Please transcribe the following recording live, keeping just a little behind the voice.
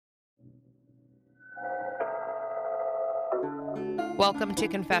Welcome to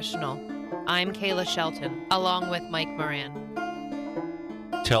Confessional. I'm Kayla Shelton, along with Mike Moran.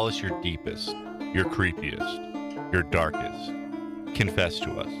 Tell us your deepest, your creepiest, your darkest. Confess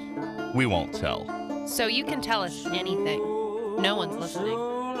to us. We won't tell. So you can tell us anything. No one's listening.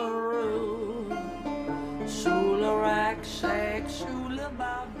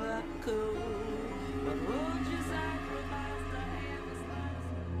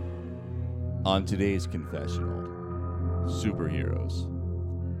 On today's confessional, superheroes.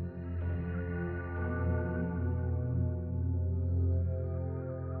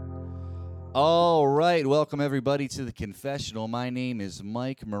 All right, welcome everybody to the confessional. My name is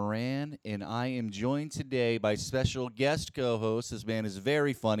Mike Moran, and I am joined today by special guest co-host. This man is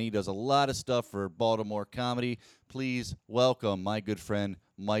very funny, does a lot of stuff for Baltimore comedy. Please welcome my good friend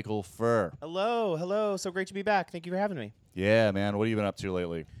Michael Furr. Hello. So great to be back. Thank you for having me. Yeah, man. What have you been up to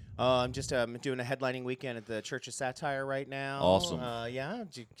lately? I'm just doing a headlining weekend at the Church of Satire right now. Awesome.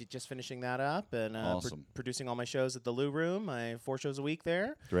 Just finishing that up and Awesome. producing all my shows at the Lou Room. I have 4 shows a week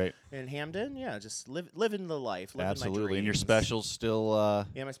there. Great. In Hamden. Yeah, just living the life. Living Absolutely. My And your dreams. special's still...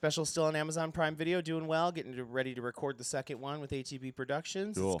 Yeah, my special's still on Amazon Prime Video, doing well, ready to record the second one with ATB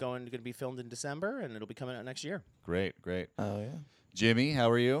Productions. Cool. It's going to be filmed in December, and it'll be coming out next year. Great. Oh, yeah. Jimmy, how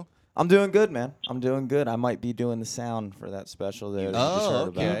are you? I'm doing good, man. I'm doing good. I might be doing the sound for that special there that you just heard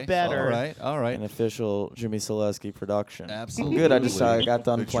about. You better. All right. An official Jimmy Selesky production. Absolutely. Good. I just got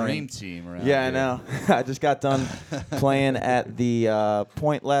done the playing. dream team around Yeah, here. I know. I just got done playing at the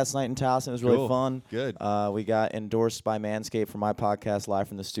Point last night in Towson. It was really Cool. fun. Good. We got endorsed by Manscaped for my podcast live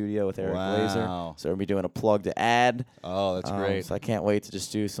from the studio with Eric Wow. Glazer. So we'll be doing a plug to ad. Oh, that's great. So I can't wait to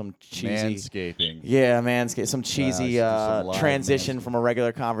just do some cheesy. Manscaping. Yeah, Manscaped. Some cheesy you should do some live transition Manscaped. from a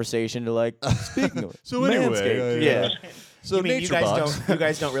regular conversation to like speaking of So anyway, Manscaped. yeah. Yeah. So You mean Nature you Box.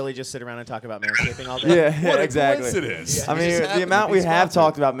 guys don't really just sit around and talk about manscaping all day? Yeah, What a exactly. coincidence. I You mean, just happen the to amount be we have sponsored.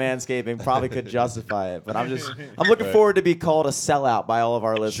 talked about manscaping probably could justify it, but I'm looking Right. forward to be called a sellout by all of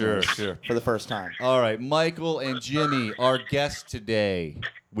our listeners Sure. for the first time. All right, Michael and Jimmy, our guests today.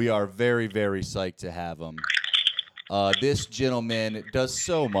 We are very, very psyched to have them. This gentleman does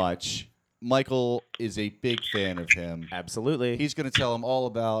so much. Michael is a big fan of him. Absolutely. He's going to tell us all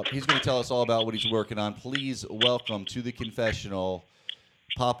about what he's working on. Please welcome to the confessional,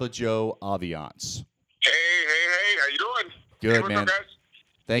 Papa Joe Aviance. Hey, how you doing? Good, Hey, what's man. up, guys?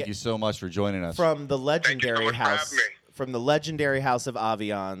 Thank you so much for joining us. From the Thank you so legendary much for house, having me. from the legendary house of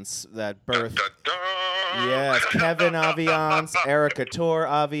Aviance that birthed. Dun, dun, dun. Yes, Kevin Aviance, Erica Tor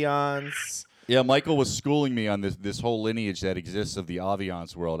Aviance. Yeah, Michael was schooling me on this whole lineage that exists of the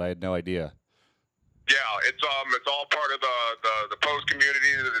Aviance world. I had no idea. Yeah, it's all part of the post community,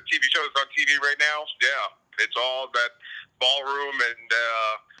 the TV shows on TV right now. Yeah, it's all that ballroom and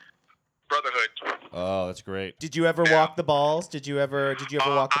brotherhood. Oh, that's great. Did you ever Yeah. walk the balls? Did you ever walk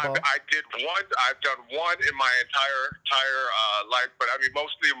the ball? I did one. I've done one in my entire life, but I mean,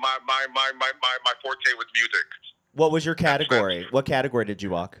 mostly my forte was music. What was your category? What category did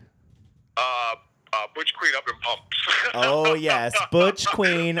you walk? Butch Queen up in pumps. Oh yes, Butch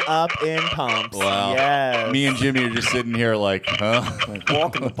Queen up in pumps. Wow. Yes. Me and Jimmy are just sitting here like, huh? Like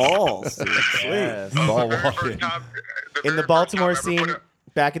walking the balls. Dude. Sweet. Yes. Ball The very walking. first time- In very the first Baltimore time I ever scene,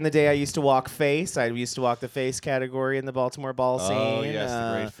 put back in the day, I used to walk face. I used to walk the face category in the Baltimore ball scene. Oh, yes,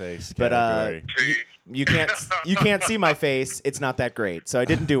 the great face but, category. See, You can't see my face. It's not that great, so I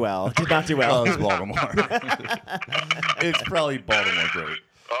didn't do well. Did not do well. Oh, it's Baltimore. It's probably Baltimore great.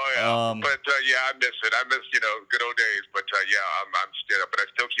 oh yeah, but yeah, I miss it. I miss good old days. But yeah, I'm still, but I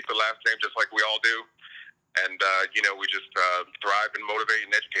still keep the last name just like we all do, and we just thrive and motivate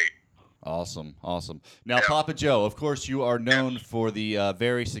and educate. Awesome. Now, Yeah. Papa Joe, of course, you are known for the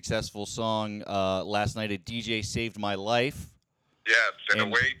very successful song last night at DJ Saved My Life. Yes, and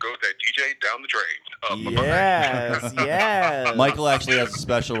And- away goes that DJ down the drain. Yes. Michael actually has a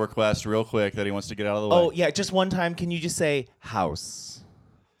special request real quick that he wants to get out of the way. Oh yeah, just one time. Can you just say house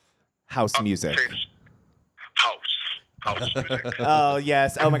music? House music. Oh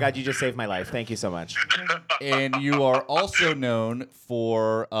yes. Oh my God, you just saved my life. Thank you so much. And you are also known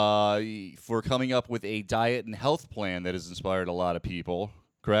for coming up with a diet and health plan that has inspired a lot of people,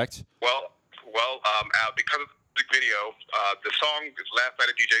 correct? Well, because of the music video, the song is Last Night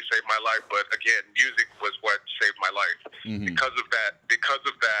at DJ Saved My Life, but again, music was what saved my life. Mhm. Because of that,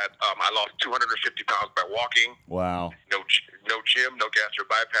 I lost 250 pounds by walking. Wow. No gym, no gastric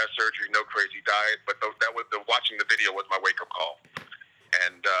bypass surgery, no crazy diet. But watching the video was my wake-up call.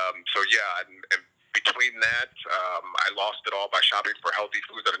 And and between that, I lost it all by shopping for healthy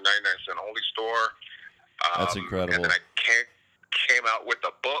foods at a 99-cent only store. That's incredible. And then I came out with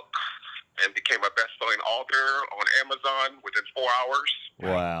a book and became a best-selling author on Amazon within 4 hours.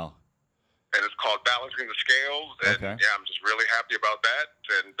 Wow. And it's called Balancing the Scales. And Okay. yeah, I'm just really happy about that.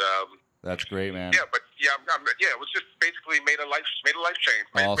 And That's great, man. yeah, but yeah, it was just basically made a life change,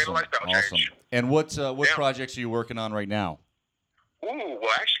 made a Awesome. lifestyle Awesome. change. And what Yeah. projects are you working on right now? Ooh,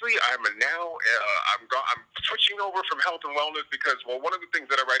 well, actually, I'm switching over from health and wellness because, well, one of the things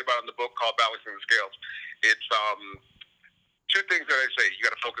that I write about in the book called Balancing the Scales, it's two things that I say you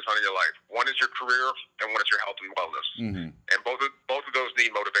got to focus on in your life. One is your career, and one is your health and wellness. Mm-hmm. And both of those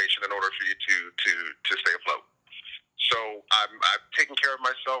need motivation in order for you to stay afloat. So I've taken care of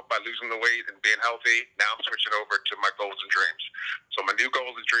myself by losing the weight and being healthy. Now I'm switching over to my goals and dreams. So my new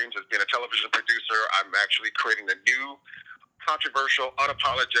goals and dreams is being a television producer. I'm actually creating a new, controversial,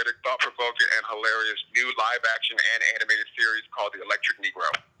 unapologetic, thought-provoking, and hilarious new live-action and animated series called The Electric Negro.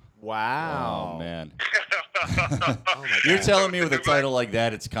 Wow. Oh, man. Oh my You're God. telling me with a title like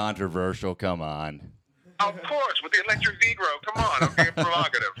that, it's controversial. Come on. Of course, with The Electric Negro. Come on, I'm being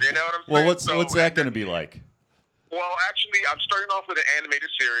prerogative. You know what I'm saying? Well, So, what's that going to be like? Well, actually, I'm starting off with an animated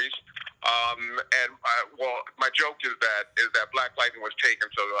series, my joke is that Black Lightning was taken,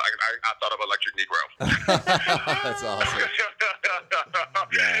 so I thought of Electric Negro. That's awesome.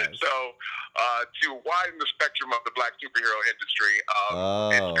 Yes. So to widen the spectrum of the black superhero industry,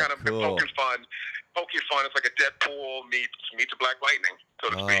 it's kind of cool. poking fun. It's like a Deadpool meets a Black Lightning, so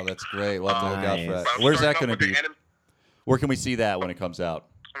to speak. Oh, that's great. We'll have to look out for Nice. that. I'm Where's that starting going to off with be? the Where can we see that when it comes out?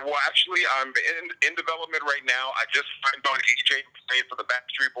 Well, actually, I'm in development right now. I just signed on AJ to play for the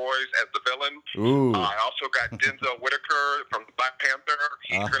Backstreet Boys as the villain. Ooh. I also got Denzel Whitaker from the Black Panther.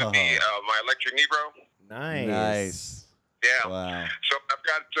 He's going to be my Electric Negro. Nice. Yeah. Wow. So I've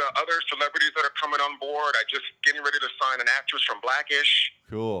got other celebrities that are coming on board. I just getting ready to sign an actress from Blackish.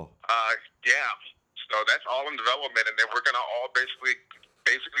 Cool. Yeah. So that's all in development, and then we're going to all basically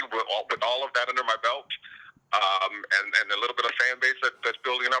with all of that under my belt. And a little bit of fan base that's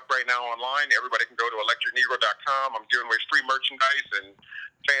building up right now online. Everybody can go to electricnegro.com. I'm giving away free merchandise and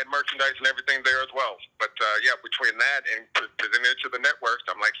fan merchandise and everything there as well. But between that and presenting it to the networks,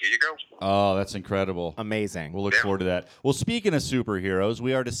 I'm like, here you go. Oh, that's incredible. Amazing. We'll look forward to that. Well, speaking of superheroes,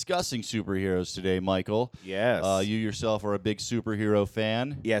 we are discussing superheroes today, Michael. Yes. You yourself are a big superhero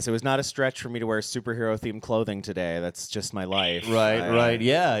fan. Yes, it was not a stretch for me to wear superhero-themed clothing today. That's just my life. Right.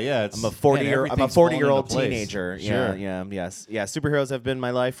 Yeah. It's, I'm a 40-year-old place. teenager. Sure. Yes. Superheroes have been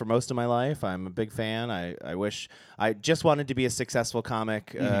my life for most of my life. I'm a big fan. I just wanted to be a successful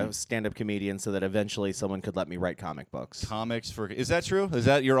comic stand-up comedian so that eventually someone could let me write comic books. Comics for is that true? Is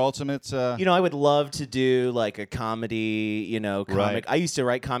that your ultimate? I would love to do like a comedy, comic. Right. I used to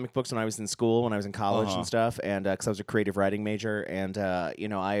write comic books when I was in school, when I was in college Uh-huh. and stuff, and because I was a creative writing major, and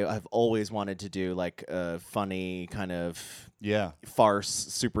I've always wanted to do like a funny kind of Yeah. farce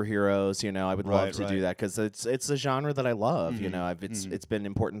superheroes. I would love Right, to right. do that because it's a genre that I love. It's been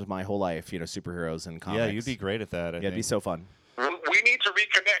important to my whole life. Superheroes and comics. Yeah, you'd be great at that. I It'd be think. so fun. We need to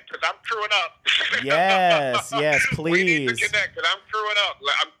reconnect because I'm screwing up. Yes, We need to please. connect because I'm screwing up.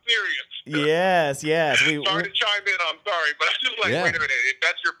 I'm serious. Yes. Sorry to chime in. I'm sorry, but I'm just like, Yeah. wait a minute. If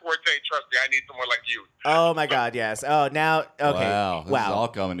that's your forte, trust me, I need someone like you. Oh my God, yes. Oh, now okay. Wow. This is all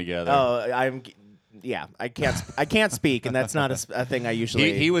coming together. Oh, I can't speak, and that's not a thing I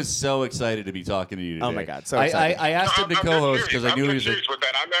usually. He was so excited to be talking to you today. Oh my God, so I excited. asked him to I'm co-host dead because I serious. knew he I'm was. serious with that.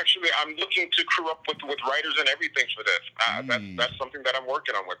 I'm looking to crew up with writers and everything for this. That's something that I'm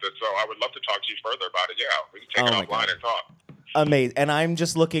working on with it. So I would love to talk to you further about it. Yeah, we can take Oh my it God. offline and talk. Amazing, and I'm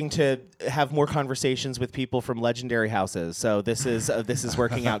just looking to have more conversations with people from legendary houses. So this is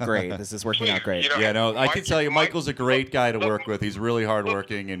working out great. This is working out great. You know, Yeah, no, I can Mike- tell you, Mike- Michael's a great guy to work with. He's really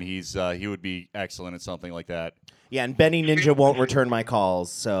hardworking, and he would be excellent at something like that. Yeah, and Benny Ninja won't return my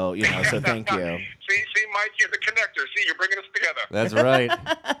calls, so so thank you. See, Mike, you're the connector. See, you're bringing us together. That's right.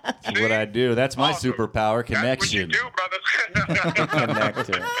 That's what I do. That's my Awesome. superpower, connection. That's what you do, brother.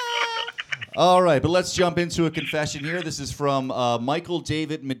 Connected. All right, but let's jump into a confession here. This is from Michael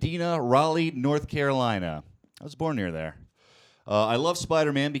David Medina, Raleigh, North Carolina. I was born near there. I love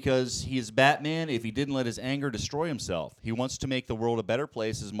Spider-Man because he is Batman if he didn't let his anger destroy himself. He wants to make the world a better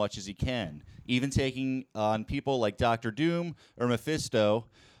place as much as he can, even taking on people like Dr. Doom or Mephisto,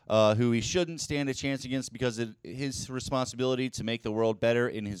 who he shouldn't stand a chance against because of his responsibility to make the world better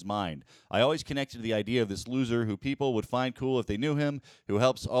in his mind. I always connected to the idea of this loser who people would find cool if they knew him, who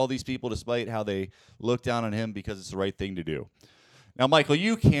helps all these people despite how they look down on him because it's the right thing to do. Now, Michael,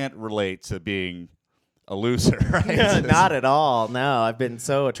 you can't relate to being a loser, right? Not at all. No, I've been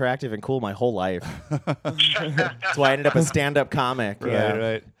so attractive and cool my whole life. That's why I ended up a stand-up comic. Yeah.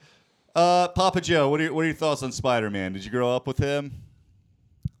 Right. Papa Joe, what are your thoughts on Spider-Man? Did you grow up with him?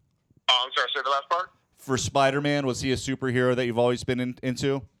 I'm sorry, say the last part? For Spider-Man, was he a superhero that you've always been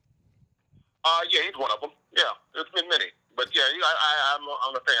into? Yeah, he's one of them. Yeah, there's been many. But yeah,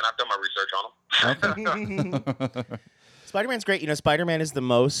 I'm a fan. I've done my research on him. Spider-Man's great. You know, Spider-Man is the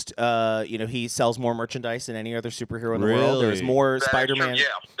most, he sells more merchandise than any other superhero in the world. Really? There's more That is Spider-Man. true.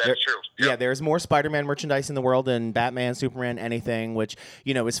 Yeah, that's true. Yeah, there's more Spider-Man merchandise in the world than Batman, Superman, anything, which,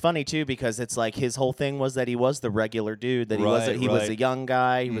 is funny, too, because it's like his whole thing was that he was the regular dude, that he was a young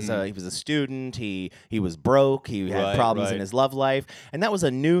guy, he was a student, he was broke, he had problems in his love life, and that was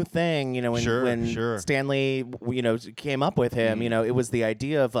a new thing, when Stan Lee, came up with him, it was the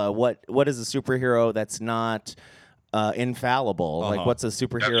idea of what is a superhero that's not infallible. Like, what's a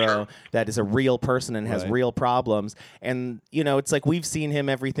superhero that is a real person and has real problems? And it's like we've seen him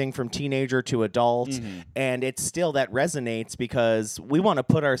everything from teenager to adult, and it's still that resonates because we want to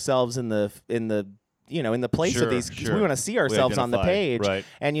put ourselves in the place of these. We want to see ourselves on the page,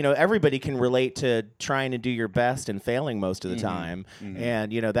 and everybody can relate to trying to do your best and failing most of the time,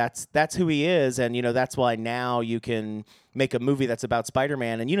 and that's who he is, and that's why now you can make a movie that's about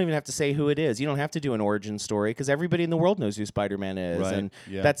Spider-Man, and you don't even have to say who it is. You don't have to do an origin story because everybody in the world knows who Spider-Man is, and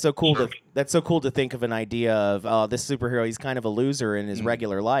that's so cool. That's so cool to think of an idea of this superhero. He's kind of a loser in his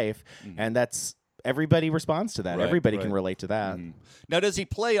regular life, and that's. Everybody responds to that. Everybody can relate to that. Now, does he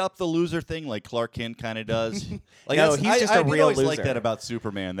play up the loser thing like Clark Kent kind of does? Like, no, he's just a real loser. I always loser. like that about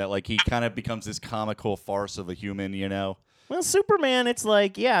Superman, that like he kind of becomes this comical farce of a human, Well, Superman, it's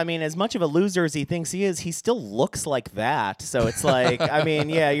like, as much of a loser as he thinks he is, he still looks like that. So it's like,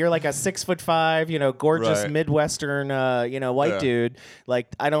 you're like a 6'5", gorgeous Midwestern, white dude. Like,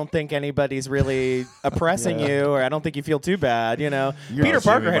 I don't think anybody's really oppressing you, or I don't think you feel too bad. Peter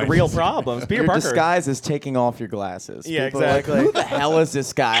Parker had real problems. Peter Your Parker disguise is taking off your glasses. Yeah, People are like, exactly. who the hell is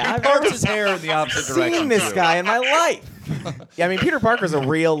this guy? I've parts his hair in the opposite direction. seen this guy in my life. Yeah, Peter Parker's a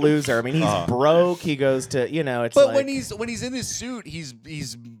real loser. He's broke. He goes to, it's But like, when he's in his suit,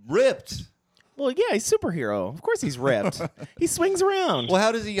 he's ripped. well, yeah, he's a superhero. Of course he's ripped. He swings around. Well,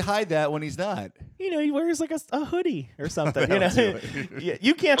 how does he hide that when he's not? He wears like a hoodie or something.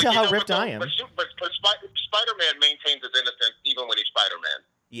 You can't tell how ripped I am. But Spider-Man maintains his innocence even when he's Spider-Man.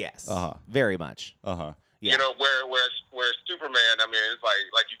 Yes, very much. Yeah. Whereas Superman, it's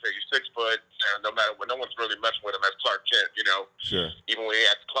like you say, he's 6 foot. No matter what, no one's really messing with him as Clark Kent. Sure. Even when he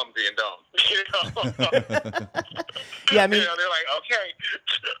acts clumsy and dumb. Yeah, they're like, okay.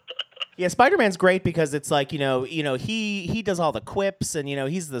 Yeah, Spider-Man's great because it's like, he does all the quips, and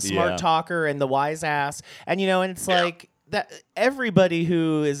he's the smart talker and the wise ass, and and it's like that everybody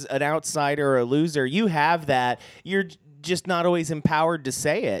who is an outsider or a loser, you have that. You're just not always empowered to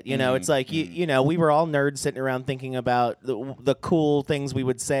say it. It's like we were all nerds sitting around thinking about the cool things we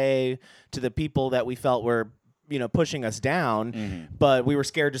would say to the people that we felt were pushing us down, but we were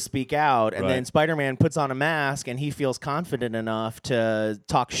scared to speak out. And then Spider-Man puts on a mask, and he feels confident enough to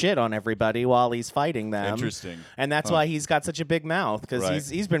talk shit on everybody while he's fighting them. Interesting. And that's why he's got such a big mouth, because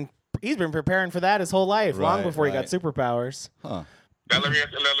he's been preparing for that his whole life, long before he got superpowers. Huh. Now let me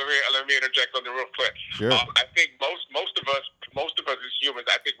interject something real quick. Sure. I think most of us as humans,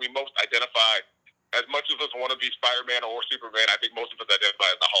 I think we most identify, as much as us want to be Spider-Man or Superman, I think most of us identify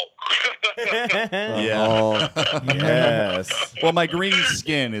as the Hulk. Yeah. Yes. Well, my green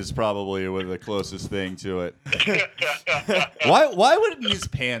skin is probably the closest thing to it. Why wouldn't his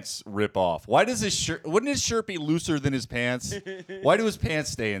pants rip off? Why does his shirt? Wouldn't his shirt be looser than his pants? Why do his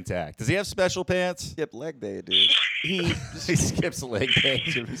pants stay intact? Does he have special pants? Skip leg day, dude. He skips leg day.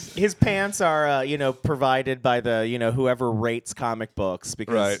 His pants are, provided by the, whoever rates comic books,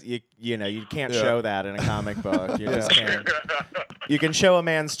 because you can't show that in a comic book. You just can't. You can show a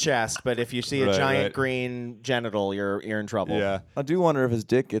man's chest, but if you see a giant green genital, you're in trouble. Yeah. I do wonder if his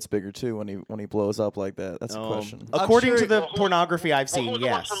dick gets bigger too when he blows up like that. That's a question. According sure to the pornography I've seen, Who was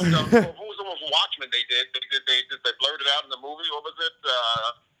yes. the one from Watchmen they did? They blurred it out in the movie. What was it?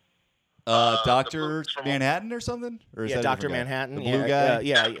 Dr. Manhattan or something? Or is that a Dr. different guy? Manhattan. The blue guy?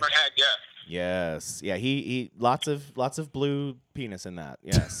 Yeah. Manhattan, Yes. Yeah, he lots of blue penis in that.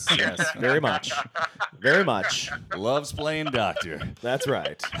 Yes. Yes. Very much. Very much. Loves playing doctor. That's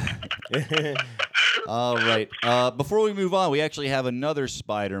right. All right. Before we move on, we actually have another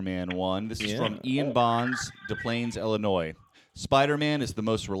Spider-Man one. This is from Ian Bonds, Des Plaines, Illinois. Spider-Man is the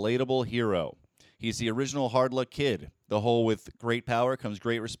most relatable hero. He's the original hard luck kid. The whole with great power comes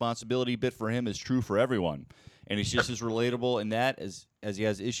great responsibility bit for him is true for everyone. And he's just as relatable in that as he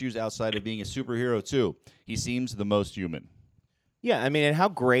has issues outside of being a superhero, too. He seems the most human. Yeah, and how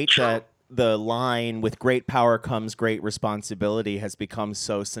great that the line "with great power comes great responsibility" has become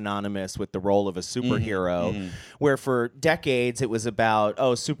so synonymous with the role of a superhero, where for decades it was about,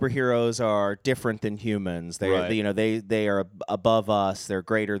 superheroes are different than humans. They are above us, they're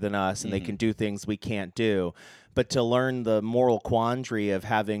greater than us, and they can do things we can't do. But to learn the moral quandary of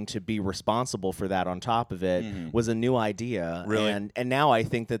having to be responsible for that on top of it was a new idea. Really? And now I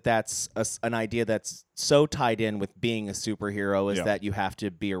think that that's an idea that's so tied in with being a superhero is that you have to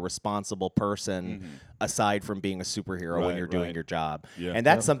be a responsible person aside from being a superhero when you're doing your job. Yeah. And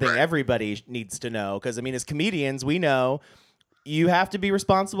that's something everybody needs to know. Because, I mean, as comedians, we know you have to be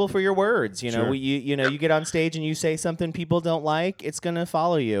responsible for your words. You know, you get on stage and you say something people don't like, it's gonna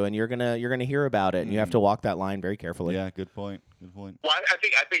follow you, and you're gonna hear about it, and you have to walk that line very carefully. Yeah, good point. Good point. Well, I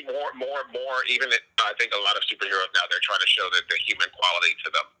think more and more. Even I think a lot of superheroes now, they're trying to show that the human quality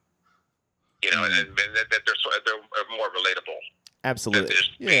to them. You know, and that they're more relatable. Absolutely. Than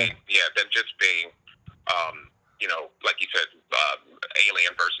just being, you know, like you said,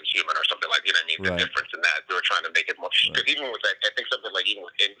 alien versus human or something like, you know what I mean? The difference in that, they were trying to make it more, because even with that, I think something like even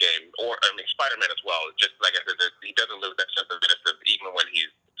with Endgame, or, I mean, Spider-Man as well, just like I said, he doesn't lose that sense of innocence even when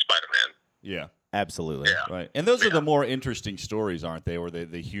he's Spider-Man. Yeah. Absolutely. Yeah. Right. And those are the more interesting stories, aren't they? Where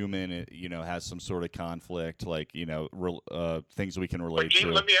the human, you know, has some sort of conflict, like, you know, things we can relate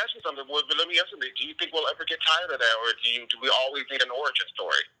to. Let me ask you something. Do you think we'll ever get tired of that, or do we always need an origin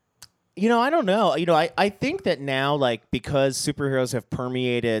story? You know, I don't know. You know, I think that now, like, because superheroes have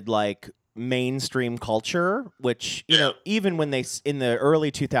permeated, like, mainstream culture, which, you know, even when they, in the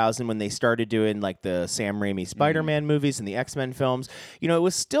early 2000s, when they started doing, like, the Sam Raimi Spider-Man movies and the X-Men films, you know, it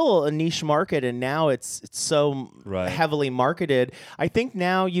was still a niche market, and now it's so heavily marketed. I think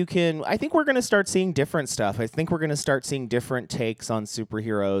now I think we're going to start seeing different stuff. I think we're going to start seeing different takes on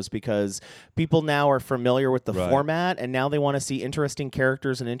superheroes because people now are familiar with the format, and now they want to see interesting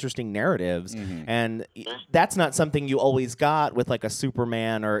characters and interesting narratives. And that's not something you always got with, like, a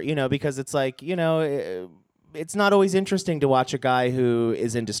Superman, or, you know, because it's like, you know, it's not always interesting to watch a guy who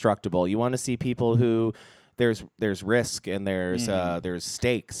is indestructible. You want to see people who there's risk and there's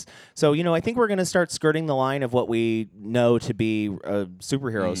stakes. So, you know, I think we're going to start skirting the line of what we know to be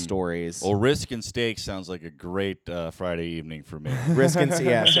superhero stories. Well, risk and stakes sounds like a great Friday evening for me. Risk and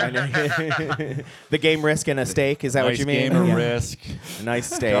yes, I know. The game Risk and a steak. Is that what you mean? Game of Risk. A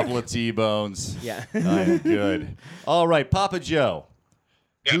nice steak. A couple of T-bones. Yeah. Good. All right, Papa Joe.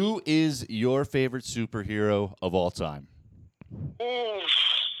 Yep. Who is your favorite superhero of all time?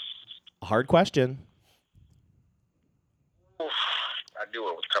 Hard question. I knew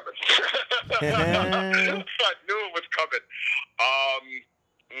it was coming. I knew it was coming.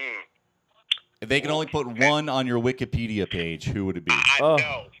 If they can only put one on your Wikipedia page, who would it be? I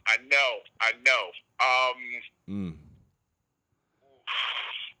know.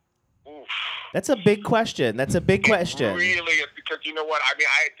 That's a big question. It really is, because you know what? I mean,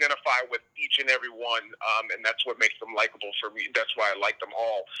 I identify with each and every one, and that's what makes them likable for me. That's why I like them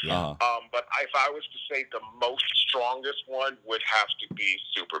all. Yeah. But if I was to say the most strongest one would have to be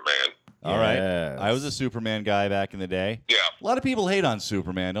Superman. All right. I was a Superman guy back in the day. Yeah. A lot of people hate on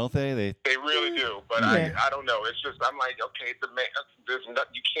Superman, don't they? They really do, but I don't know. It's just, I'm like, okay, the man,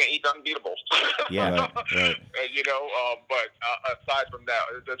 you can't eat unbeatable. Yeah. Right. You know, but aside from that,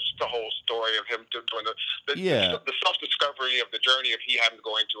 that's the whole story of him doing the self-discovery of the journey of he having to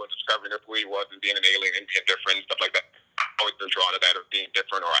go into and discovering who he was and being an alien and being different and stuff like that. I've always been drawn to that, of being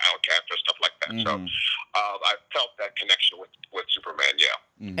different or outcast or stuff like that. So I felt that connection with Superman,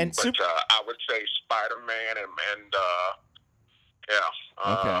 And I would say Spider-Man and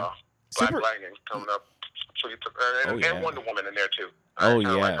Black Lightning coming up. And Wonder Woman in there, too.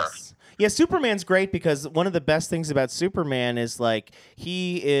 Yes. Yeah, Superman's great because one of the best things about Superman is, like,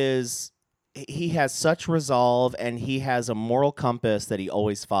 he has such resolve, and he has a moral compass that he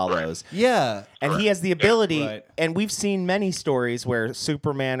always follows. Right. Yeah. And he has the ability, and we've seen many stories where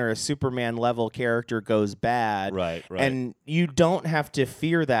Superman or a Superman-level character goes bad. Right. And you don't have to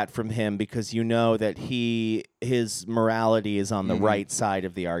fear that from him because you know that his morality is on the right side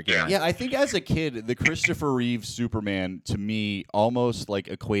of the argument. Yeah, I think as a kid, the Christopher Reeve Superman, to me, almost, like,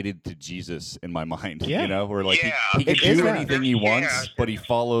 equated to Jesus in my mind. Yeah. You know, where, like, he can do anything he wants, but he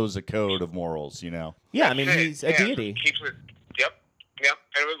follows a code of morals, you know? Yeah, I mean, he's a deity. Yep.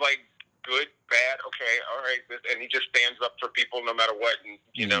 And it was like, good, bad, okay, all right. And he just stands up for people no matter what, and,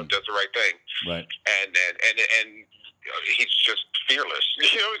 you know, does the right thing. Right. And he's just fearless.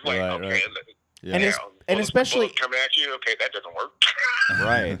 You know, he's like, okay. Yeah. And especially coming at you, okay, that doesn't work.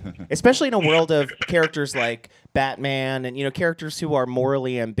 Right. Especially in a world of characters like Batman, and characters who are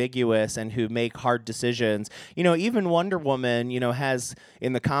morally ambiguous and who make hard decisions. Even Wonder Woman, has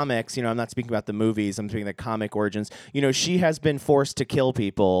in the comics. I'm not speaking about the movies. I'm speaking the comic origins. She has been forced to kill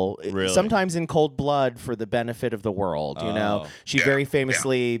people, Really? sometimes in cold blood for the benefit of the world. She very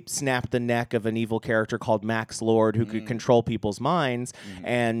famously snapped the neck of an evil character called Max Lord, who could control people's minds,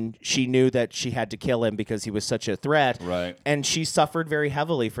 and she knew that she had to kill him because he was such a threat. Right. And she suffered very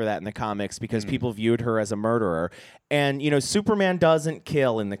heavily for that in the comics because people viewed her as a murderer. And Superman doesn't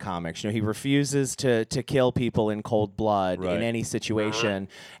kill in the comics. He refuses to kill people in cold blood in any situation.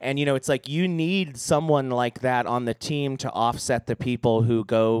 And it's like you need someone like that on the team to offset the people who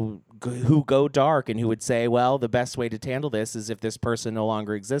go dark and who would say, well, the best way to handle this is if this person no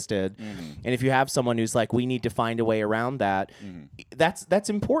longer existed. And if you have someone who's like, we need to find a way around that, that's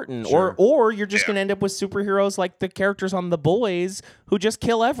important. Sure. Or you're just going to end up with superheroes like the characters on The Boys who just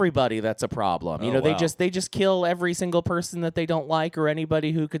kill everybody. That's a problem. They just kill every single person that they don't like or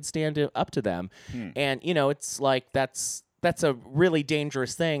anybody who could stand up to them. And it's like that's a really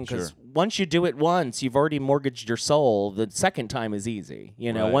dangerous thing because once you do it once, you've already mortgaged your soul. The second time is easy.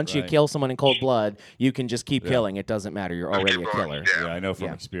 Once you kill someone in cold blood, you can just keep killing. It doesn't matter. You're already a killer. Yeah, I know from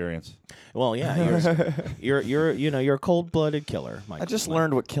experience. Well, yeah, you're a cold-blooded killer, Mike. I just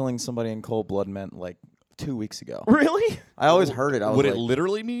learned what killing somebody in cold blood meant like 2 weeks ago. Really? I always heard it. I was What like, it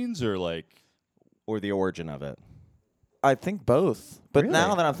literally means, or like, Or the origin of it. I think both. But Really?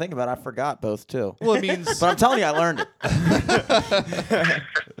 now that I'm thinking about it, I forgot both too. well, it means But I'm telling you, I learned it.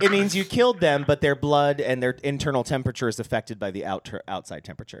 It means you killed them, but their blood and their internal temperature is affected by the outside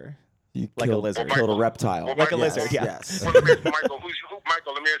temperature. You Like a killed, lizard. killed a reptile. Like a Yes, lizard, yeah. Yes. Well, let me ask you,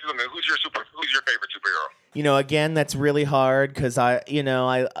 Michael, let me ask you something. Who's your favorite superhero? Again, that's really hard because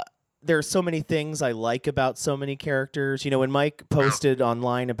there are so many things I like about so many characters. When Mike posted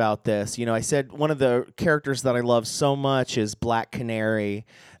online about this, I said one of the characters that I love so much is Black Canary.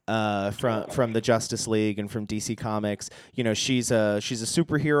 From the Justice League and from DC Comics, she's a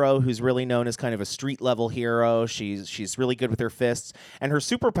superhero who's really known as kind of a street level hero. She's really good with her fists, and her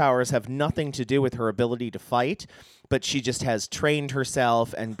superpowers have nothing to do with her ability to fight, but she just has trained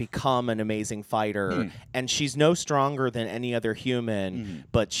herself and become an amazing fighter. And she's no stronger than any other human,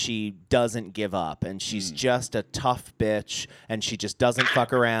 but she doesn't give up, and she's just a tough bitch, and she just doesn't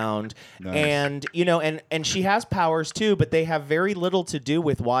fuck around. Nice. And and she has powers too, but they have very little to do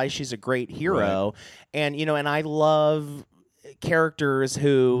with why she's a great hero. Right. And and I love characters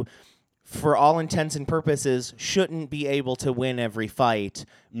who, for all intents and purposes, shouldn't be able to win every fight,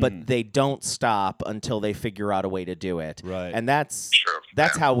 but they don't stop until they figure out a way to do it. Right. And that's Sure.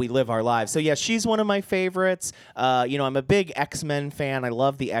 how we live our lives. So yeah, she's one of my favorites. I'm a big X-Men fan. I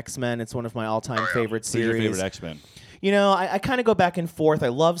love the X-Men. It's one of my all-time favorite who's your series. favorite X-Men? I kind of go back and forth. I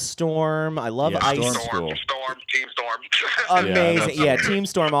love Storm. I love Ice. Storm's Storm, cool. Team Storm. Amazing. Yeah, Yeah, Team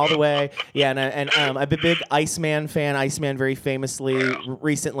Storm all the way. Yeah, and I'm a big Iceman fan. Iceman very famously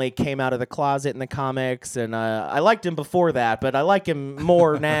recently came out of the closet in the comics, and I liked him before that, but I like him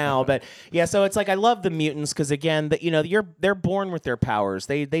more now. But yeah, so it's like I love the mutants because again, they're born with their powers.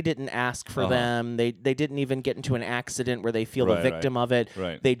 They didn't ask for them. They didn't even get into an accident where they feel the victim of it.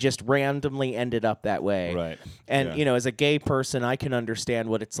 Right. They just randomly ended up that way. Right. And Yeah. as a gay person, I can understand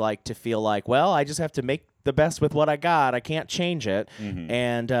what it's like to feel like, well, I just have to make the best with what I got. I can't change it.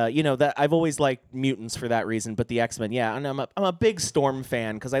 And that I've always liked mutants for that reason. But the X-Men, yeah, and I'm a big Storm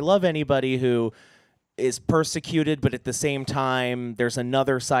fan because I love anybody who is persecuted, but at the same time, there's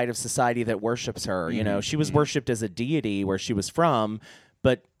another side of society that worships her. She was worshipped as a deity where she was from,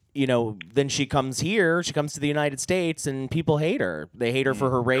 but then she comes to the United States, and people hate her. They hate her for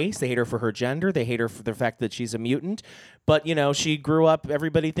her race. They hate her for her gender. They hate her for the fact that she's a mutant. But, she grew up,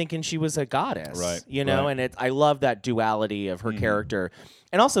 everybody thinking she was a goddess. Right, Right. And I love that duality of her character.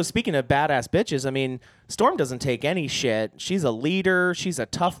 And also, speaking of badass bitches, I mean, Storm doesn't take any shit. She's a leader. She's a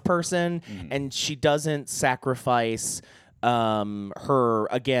tough person. And she doesn't sacrifice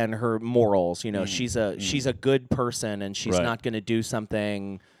her morals. She's a good person, and she's Right. not going to do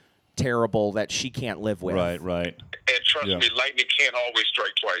something terrible that she can't live with. Right. And trust me, lightning can't always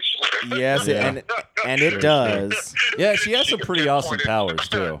strike twice. Yes, and it does. Yeah, she has some pretty awesome powers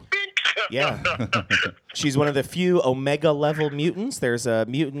too. Yeah. She's one of the few Omega level mutants. There's a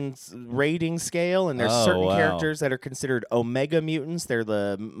mutants rating scale, and there's certain characters that are considered Omega mutants. They're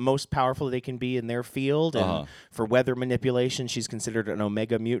the most powerful they can be in their field. And for weather manipulation, she's considered an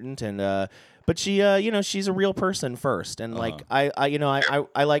Omega mutant. And But she, she's a real person first, and like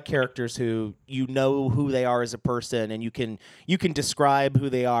I like characters who who they are as a person, and you can describe who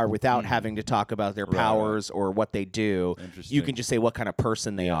they are without having to talk about their powers or what they do. You can just say what kind of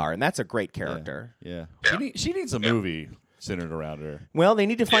person they are, and that's a great character. Yeah. She needs a movie centered around her. Well, they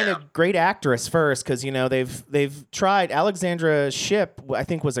need to find a great actress first, because they've tried. Alexandra Shipp, I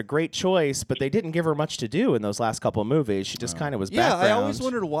think, was a great choice, but they didn't give her much to do in those last couple of movies. She just kind of was background. I always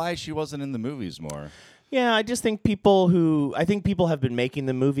wondered why she wasn't in the movies more. Yeah, I just think people have been making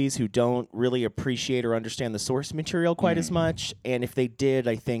the movies who don't really appreciate or understand the source material quite as much. And if they did,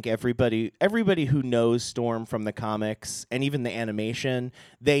 I think everybody who knows Storm from the comics and even the animation,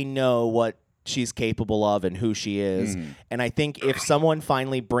 they know what she's capable of and who she is. And I think if someone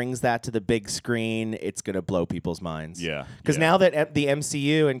finally brings that to the big screen, it's going to blow people's minds. Yeah. Because now that the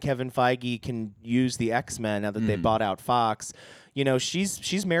MCU and Kevin Feige can use the X-Men, now that they bought out Fox,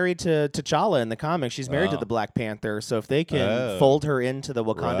 she's married to T'Challa in the comics. She's married to the Black Panther. So if they can fold her into the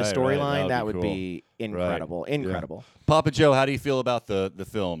Wakanda storyline, that would be incredible. Right. Incredible. Yeah. Papa Joe, how do you feel about the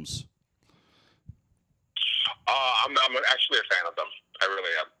films? I'm actually a fan of them. I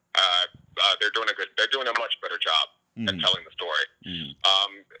really am. They're doing a much better job at telling the story.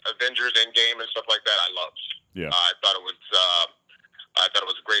 Avengers Endgame and stuff like that, I loved. Yeah. I thought it was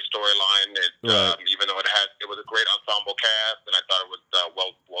a great storyline. Even though it was a great ensemble cast, and I thought it was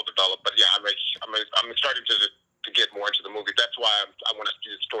well developed. But yeah, I'm starting to get more into the movie. That's why I want to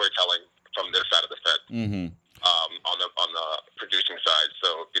see the storytelling from this side of the fence. On the producing side,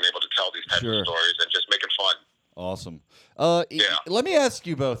 so being able to tell these types of stories and just make it fun. Awesome. Let me ask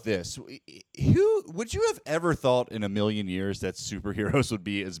you both this. Who would you have ever thought in a million years that superheroes would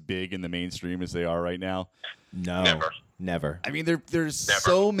be as big in the mainstream as they are right now? No. Never. I mean, there's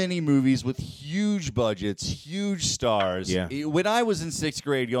so many movies with huge budgets, huge stars. Yeah. When I was in 6th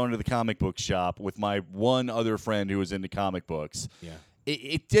grade going to the comic book shop with my one other friend who was into comic books,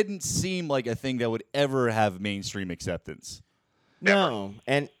 it didn't seem like a thing that would ever have mainstream acceptance. No.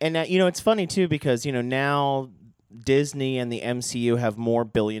 And it's funny, too, because, now Disney and the MCU have more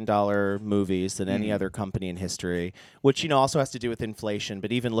billion-dollar movies than any other company in history, which, also has to do with inflation.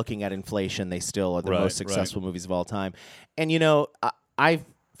 But even looking at inflation, they still are the most successful movies of all time. And, I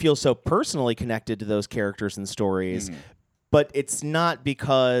feel so personally connected to those characters and stories, but it's not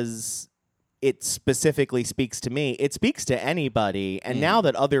because it specifically speaks to me. It speaks to anybody. And now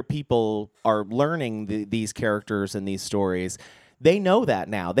that other people are learning these characters and these stories, they know that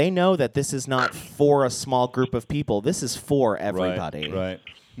now. They know that this is not for a small group of people. This is for everybody. Right.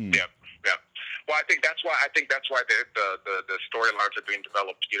 Yeah. Well, I think that's why the storylines are being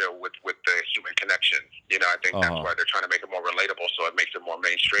developed. With the human connection. I think that's why they're trying to make it more relatable, so it makes it more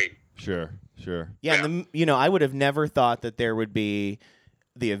mainstream. Sure. Yeah. And I would have never thought that there would be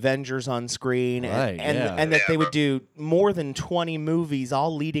the Avengers on screen, and that they would do more than 20 movies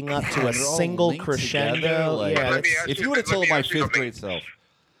all leading up to a single crescendo. If you would have told my 5th grade self.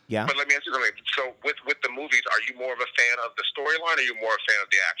 Yeah. But let me ask you something. So with the movies, are you more of a fan of the storyline, or are you more a fan of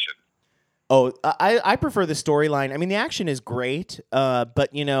the action? Oh, I prefer the storyline. I mean, the action is great, but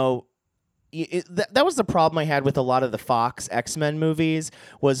that was the problem I had with a lot of the Fox X-Men movies,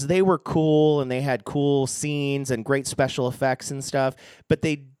 was they were cool and they had cool scenes and great special effects and stuff, but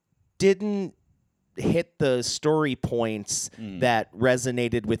they didn't hit the story points that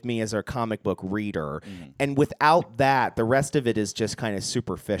resonated with me as a comic book reader. And without that, the rest of it is just kind of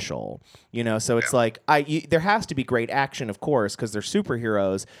superficial, so it's like there has to be great action, of course, because they're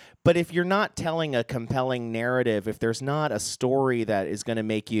superheroes. But if you're not telling a compelling narrative, if there's not a story that is going to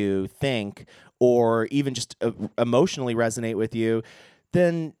make you think or even just emotionally resonate with you,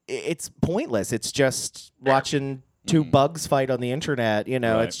 then it's pointless. It's just watching two bugs fight on the internet.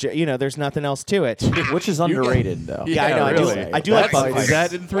 It's just, there's nothing else to it. Which is underrated, though. Yeah, I know. Really. I do like bug fights. Is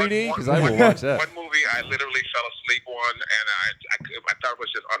that in 3D? Because I will watch that. One movie I literally fell asleep on, and I thought it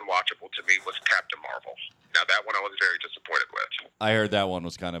was just unwatchable to me, was Captain Marvel. Now, that one I was very disappointed with. I heard that one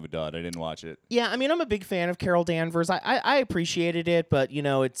was kind of a dud. I didn't watch it. Yeah, I mean, I'm a big fan of Carol Danvers. I appreciated it, but,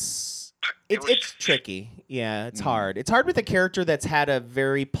 it's tricky. Yeah, it's hard. It's hard with a character that's had a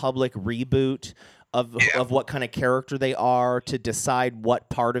very public reboot of what kind of character they are, to decide what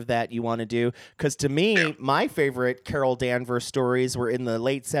part of that you want to do. Because to me, my favorite Carol Danvers stories were in the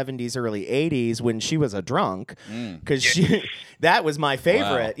late 70s, early 80s when she was a drunk. Because that was my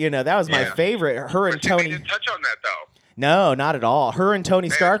favorite. Wow. That was my favorite. Her and Tony. They didn't touch on that, though. No, not at all. Her and Tony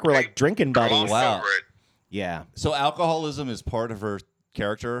Stark were like drinking buddies. Wow. Yeah. So alcoholism is part of her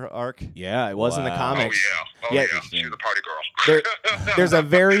character arc? Yeah, it was in the comics. Oh, yeah. She's a party girl. There's a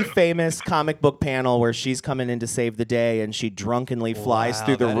very famous comic book panel where she's coming in to save the day, and she drunkenly flies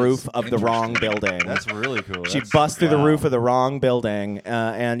through the roof of the wrong building. That's really cool. She busts through the roof of the wrong building,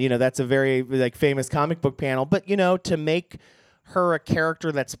 and that's a very famous comic book panel. But to make her a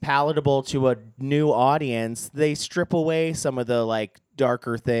character that's palatable to a new audience, they strip away some of the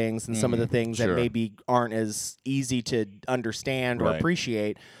darker things and some of the things that maybe aren't as easy to understand or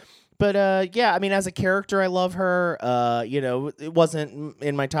appreciate. But as a character, I love her. It wasn't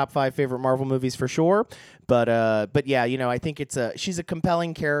in my top 5 favorite Marvel movies for sure. But I think she's a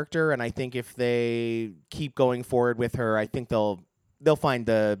compelling character, and I think if they keep going forward with her, I think they'll find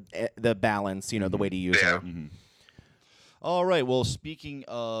the balance, the way to use her. Mm-hmm. All right. Well, speaking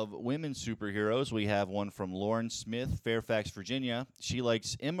of women superheroes, we have one from Lauren Smith, Fairfax, Virginia. She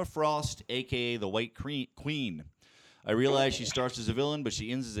likes Emma Frost, a.k.a. the White Queen. I realize she starts as a villain, but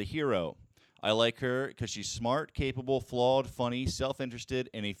she ends as a hero. I like her because she's smart, capable, flawed, funny,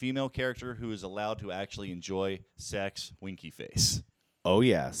 self-interested, and a female character who is allowed to actually enjoy sex. Winky face. Oh,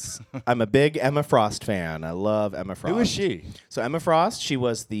 yes. I'm a big Emma Frost fan. I love Emma Frost. Who is she? So Emma Frost, she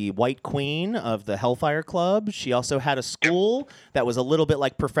was the White Queen of the Hellfire Club. She also had a school that was a little bit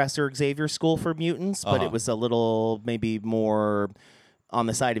like Professor Xavier's School for Mutants, but it was a little maybe more on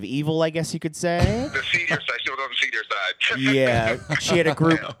the side of evil, I guess you could say. The senior side. She was on the senior side. Yeah. She had a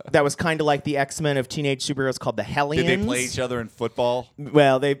group that was kind of like the X-Men of teenage superheroes called the Hellions. Did they play each other in football?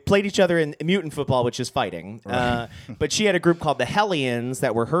 Well, they played each other in mutant football, which is fighting. Right. But she had a group called the Hellions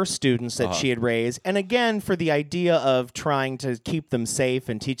that were her students that she had raised. And again, for the idea of trying to keep them safe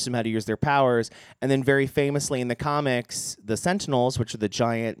and teach them how to use their powers. And then very famously in the comics, the Sentinels, which are the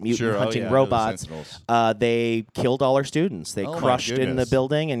giant mutant hunting robots, they killed all her students. They crushed in the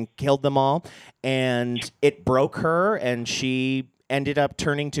building and killed them all. And it broke her, and she ended up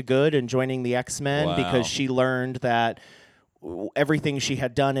turning to good and joining the X-Men because she learned that everything she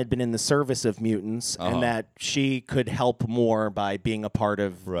had done had been in the service of mutants, and that she could help more by being a part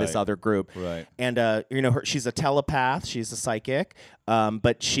of this other group. Right. And she's a telepath, she's a psychic,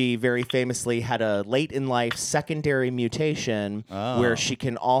 but she very famously had a late in life secondary mutation where she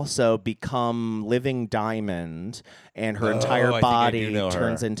can also become living diamond, and her entire body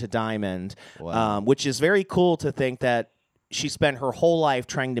turns into diamond. Wow. Which is very cool to think that she spent her whole life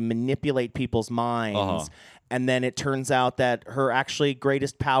trying to manipulate people's minds. And then it turns out that her actually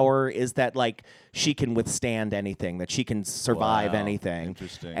greatest power is that she can withstand anything, that she can survive anything.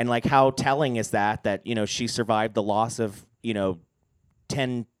 Interesting. And how telling is that she survived the loss of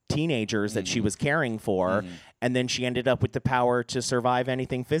 10 teenagers that she was caring for, and then she ended up with the power to survive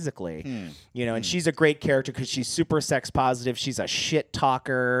anything physically. And she's a great character because she's super sex positive. She's a shit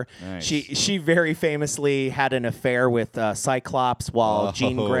talker. Nice. She very famously had an affair with Cyclops while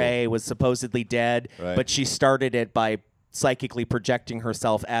Jean Grey was supposedly dead, but she started it by psychically projecting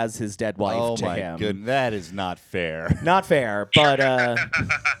herself as his dead wife to him. Oh my goodness, that is not fair. Not fair, but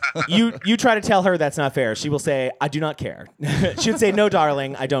you try to tell her that's not fair. She will say, "I do not care." She would say, "No,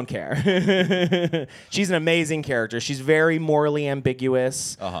 darling, I don't care." She's an amazing character. She's very morally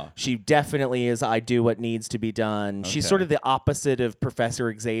ambiguous. She definitely is. I do what needs to be done. She's sort of the opposite of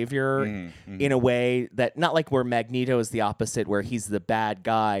Professor Xavier in a way that not like where Magneto is the opposite, where he's the bad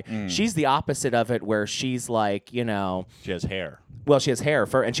guy. She's the opposite of it, where she's She has hair. Well, she has hair,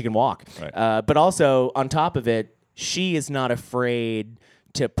 and she can walk. Right. But also, on top of it, she is not afraid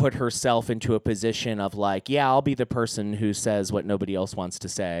to put herself into a position of I'll be the person who says what nobody else wants to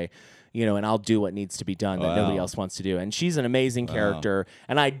say, and I'll do what needs to be done that nobody else wants to do. And she's an amazing character.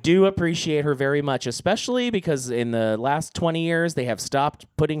 And I do appreciate her very much, especially because in the last 20 years, they have stopped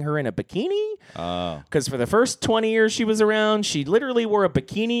putting her in a bikini. Because for the first 20 years she was around, she literally wore a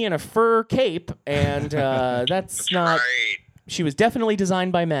bikini and a fur cape. And that's not... Right. She was definitely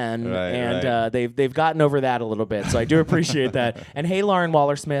designed by men, they've gotten over that a little bit. So I do appreciate that. And hey, Lauren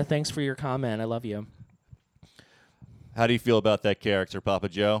Waller-Smith, thanks for your comment. I love you. How do you feel about that character, Papa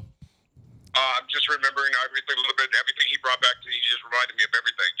Joe? I'm just remembering everything a little bit. Everything he brought back to me, he just reminded me of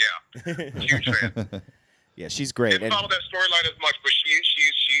everything. Yeah, huge fan. Yeah, she's great. Didn't follow that storyline as much, but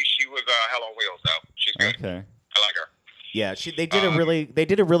she was hell on wheels though. She's good. Okay. I like her. Yeah, they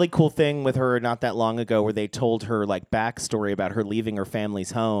did a really cool thing with her not that long ago where they told her backstory about her leaving her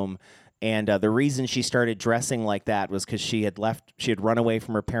family's home. And the reason she started dressing like that was because she had run away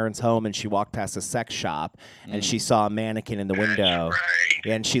from her parents' home, and she walked past a sex shop, and she saw a mannequin in the window,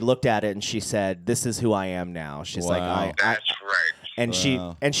 and she looked at it and she said, "This is who I am now." She's That's right. And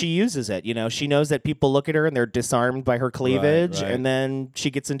she uses it. She knows that people look at her and they're disarmed by her cleavage, and then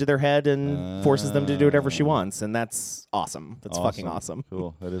she gets into their head and forces them to do whatever she wants, and that's awesome. That's fucking awesome.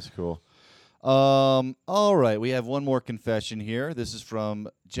 Cool. That is cool. All right, we have one more confession here. This is from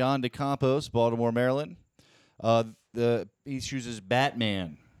John DeCampos, Baltimore, Maryland. He chooses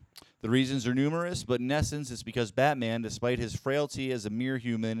Batman. The reasons are numerous, but in essence, it's because Batman, despite his frailty as a mere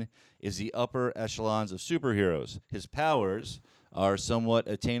human, is the upper echelons of superheroes. His powers are somewhat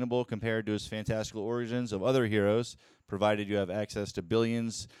attainable compared to his fantastical origins of other heroes, provided you have access to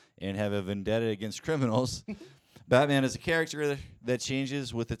billions and have a vendetta against criminals. Batman is a character that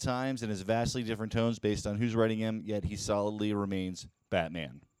changes with the times and has vastly different tones based on who's writing him, yet he solidly remains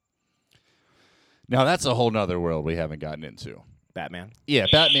Batman. Now, that's a whole nother world we haven't gotten into. Batman. Yeah,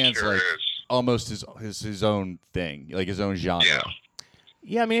 Batman's Sure like is. almost his own thing, like his own genre. Yeah.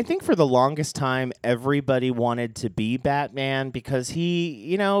 Yeah, I mean, I think for the longest time, everybody wanted to be Batman because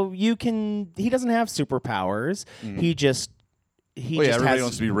he doesn't have superpowers. He just Everybody has,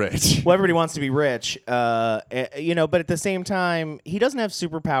 wants to be rich. well, everybody wants to be rich, but at the same time, he doesn't have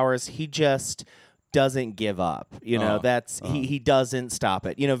superpowers. He just doesn't give up. He doesn't stop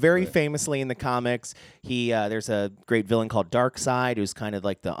it. Very famously in the comics, there's a great villain called Darkseid, who's kind of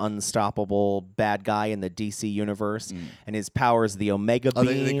like the unstoppable bad guy in the DC universe, and his power is the Omega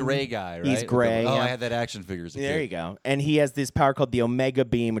Beam. The gray guy, right? He's gray. Oh, yeah. I had that action figure as a There kid. you go. And he has this power called the Omega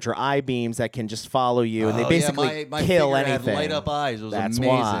Beam, which are eye beams that can just follow you, and they basically my kill figure had anything. light up eyes. It was That's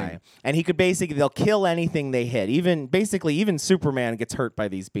amazing. why. And he could they'll kill anything they hit. Even Superman gets hurt by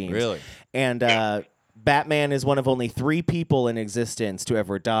these beams. Really? And Batman is one of only 3 people in existence to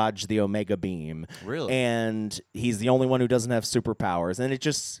ever dodge the Omega Beam. Really? And he's the only one who doesn't have superpowers. And it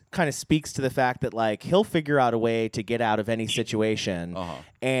just kind of speaks to the fact that, like, he'll figure out a way to get out of any situation.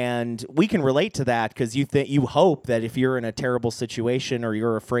 And we can relate to that because you hope that if you're in a terrible situation or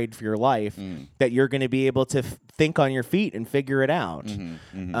you're afraid for your life, that you're going to be able to think on your feet and figure it out.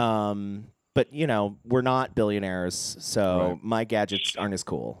 But, we're not billionaires, so my gadgets aren't as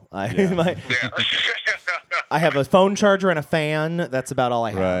cool. Yeah. I have a phone charger and a fan. That's about all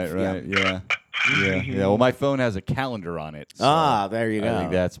I have. Right. Yeah. Yeah. Well, my phone has a calendar on it. So There you go. I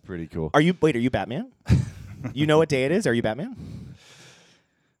think that's pretty cool. Are you Batman? You know what day it is? Are you Batman?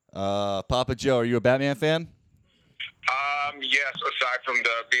 Papa Joe, are you a Batman fan? Yes, aside from the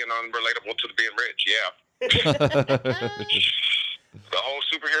being unrelatable to the being rich, yeah. The whole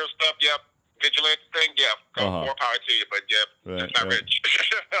superhero stuff, yep. Vigilante thing, yeah. More power to you, but yeah, it's not rich.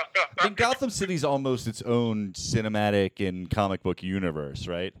 I think Gotham City's almost its own cinematic and comic book universe,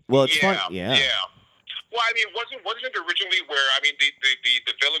 right? Well, it's yeah, fun. Yeah. Well, I mean, wasn't it originally where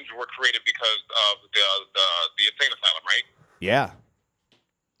the villains were created because of the insane asylum, right? Yeah.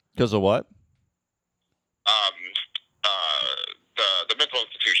 Because of what? The mental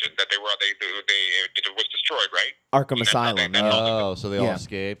institution that it was destroyed, right? Arkham Asylum. So they all Yeah.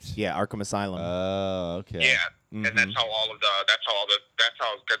 escaped. Yeah, Arkham Asylum. Oh, okay. Yeah, and that's how all the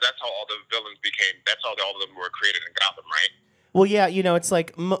villains became. That's how all of them were created in Gotham, right? Well, yeah, it's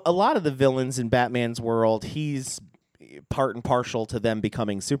like a lot of the villains in Batman's world, he's part and partial to them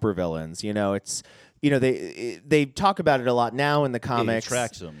becoming supervillains. It's they talk about it a lot now in the comics. He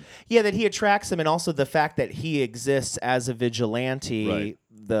attracts them. Yeah, that he attracts them, and also the fact that he exists as a vigilante. Right.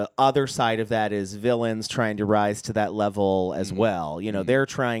 The other side of that is villains trying to rise to that level as well. They're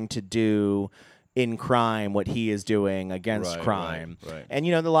trying to do in crime what he is doing against crime. Right. And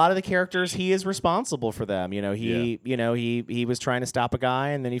a lot of the characters, he is responsible for them. He was trying to stop a guy,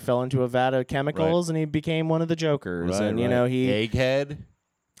 and then he fell into a vat of chemicals, and he became one of the Jokers. Right, and he Egghead.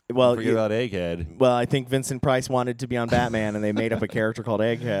 well, Forget about Egghead. well, I think Vincent Price wanted to be on Batman, and they made up a character called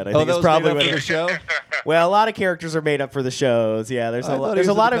Egghead. I think that it's was probably made up what for the show. Well, a lot of characters are made up for the shows. Yeah, there's I a thought lot. he There's a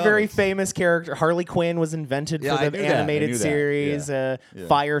was in lot the of very comics. famous characters. Harley Quinn was invented Yeah, I for the knew that. I animated knew that. series. Yeah.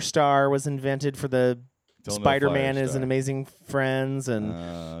 Firestar was invented for the Don't know Spider-Man is Firestar. an Amazing Friends, and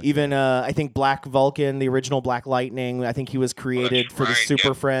Okay. even I think Black Vulcan, the original Black Lightning. I think he was created That's for the right, Super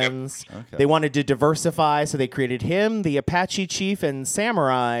yep, Friends. Okay. They wanted to diversify, so they created him, the Apache Chief, and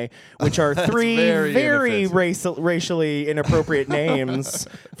Samurai, which are three very racially inappropriate names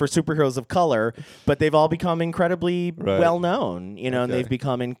for superheroes of color. But they've all become incredibly well known, and Okay. they've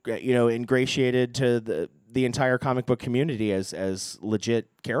become ingratiated to the entire comic book community as legit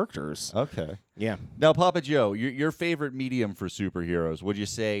characters. Okay. Yeah. Now, Papa Joe, your favorite medium for superheroes, would you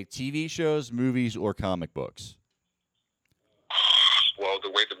say TV shows, movies, or comic books? Well, the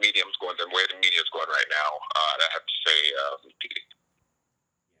way the media's going right now, I have to say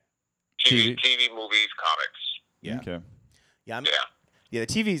TV, movies, comics. Yeah. Okay. Yeah. Yeah. Yeah,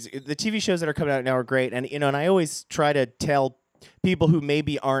 the TV shows that are coming out now are great, and and I always try to tell people who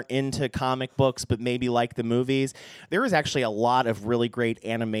maybe aren't into comic books but maybe like the movies, there is actually a lot of really great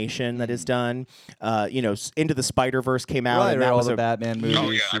animation that is done. Into the Spider-Verse came out, Right, and that all was the a Batman movies, Oh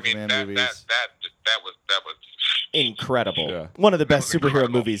yeah, I Superman mean movies. that was incredible. Yeah. One of the best that was superhero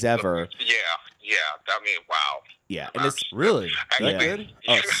incredible. movies ever. Yeah. I mean, wow. Yeah, and it's Really? That Actually, good?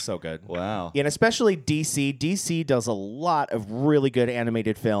 oh, it's so good. Wow. Yeah, and especially DC. DC does a lot of really good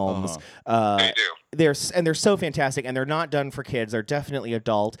animated films. They do. They're so fantastic, and they're not done for kids. They're definitely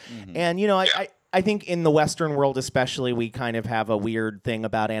adult. And I think in the Western world especially, we kind of have a weird thing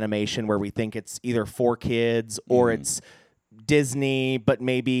about animation where we think it's either for kids or it's Disney, but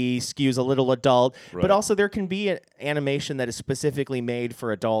maybe skews a little adult. Right. But also there can be an animation that is specifically made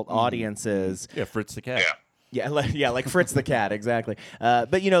for adult audiences. Yeah, Fritz the Cat. Yeah. Like Fritz the Cat, exactly. But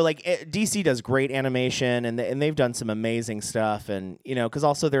DC does great animation, and they've done some amazing stuff, and because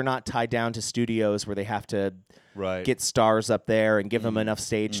also they're not tied down to studios where they have to Right. get stars up there and give them enough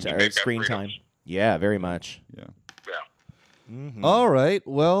stage or They've got screen freedom. time. Yeah, very much. Yeah. Yeah. All right.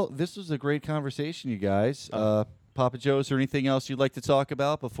 Well, this was a great conversation, you guys. Papa Joe, is there anything else you'd like to talk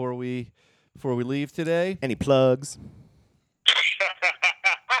about before we leave today? Any plugs?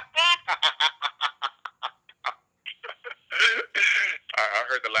 I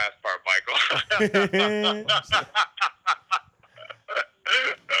heard the last part, Michael.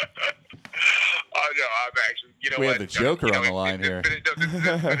 Oh no, I'm actually. You know We what? have the Joker on the line here. It's been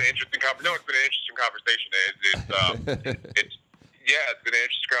an interesting conversation. It's been an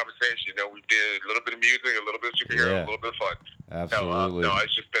interesting conversation. We did a little bit of music, a little bit of superhero, Yeah. a little bit of fun. Absolutely. No,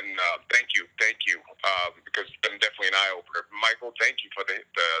 it's just been thank you, because it's been definitely an eye opener. Michael, thank you for the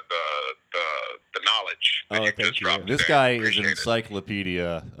knowledge. that Oh, you thank just you. dropped This today. guy is an Appreciate it.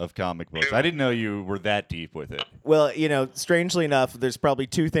 encyclopedia of comic books. Dude. I didn't know you were that deep with it. Well, strangely enough, there's probably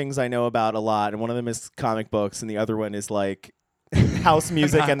two things I know about a lot, and one of them is comic books, and the other one is like house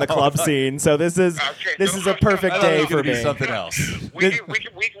music and the club scene. So this is a perfect I thought it day was for gonna be me. something else. We can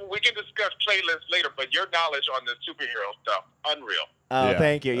discuss playlists later, but your knowledge on the superhero stuff, unreal. Oh, Yeah.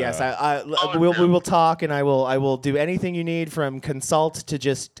 thank you. Yes, Oh, we yeah. will talk, and I will do anything you need, from consult to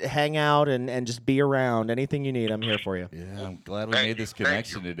just hang out and just be around. Anything you need, I'm here for you. Yeah, I'm glad we Thank made this you. Thank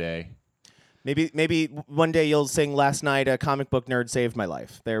connection today. Maybe one day you'll sing "Last Night a Comic Book Nerd Saved My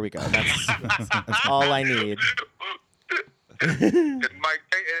Life." There we go. That's all I need. And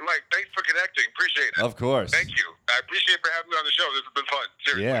Mike, thanks for connecting. Appreciate it. Of course. Thank you. I appreciate for having me on the show. This has been fun.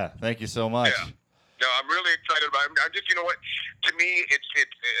 Seriously. Yeah, thank you so much. Yeah. No, I'm really excited about it. I'm just, you know what? To me, it's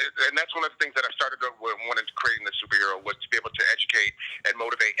and that's one of the things that I started when wanted to creating the superhero was to be able to educate and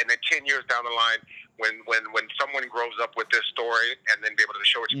motivate. And then 10 years down the line, when someone grows up with this story and then be able to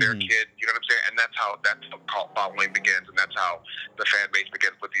show it to their kid, you know what I'm saying? And that's how cult following begins, and that's how the fan base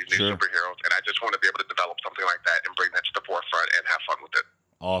begins with these new superheroes. And I just want to be able to develop something like that and bring that to the forefront and have fun with it.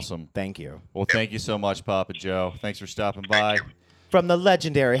 Awesome. Thank you. Well, thank you so much, Papa Joe. Thanks for stopping by. Thank you. From the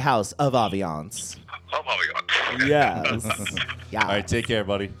legendary house of Aviance. Oh, Yes. Yeah. All right, take care,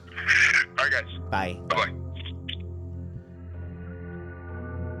 buddy. All right, guys. Bye. Bye-bye.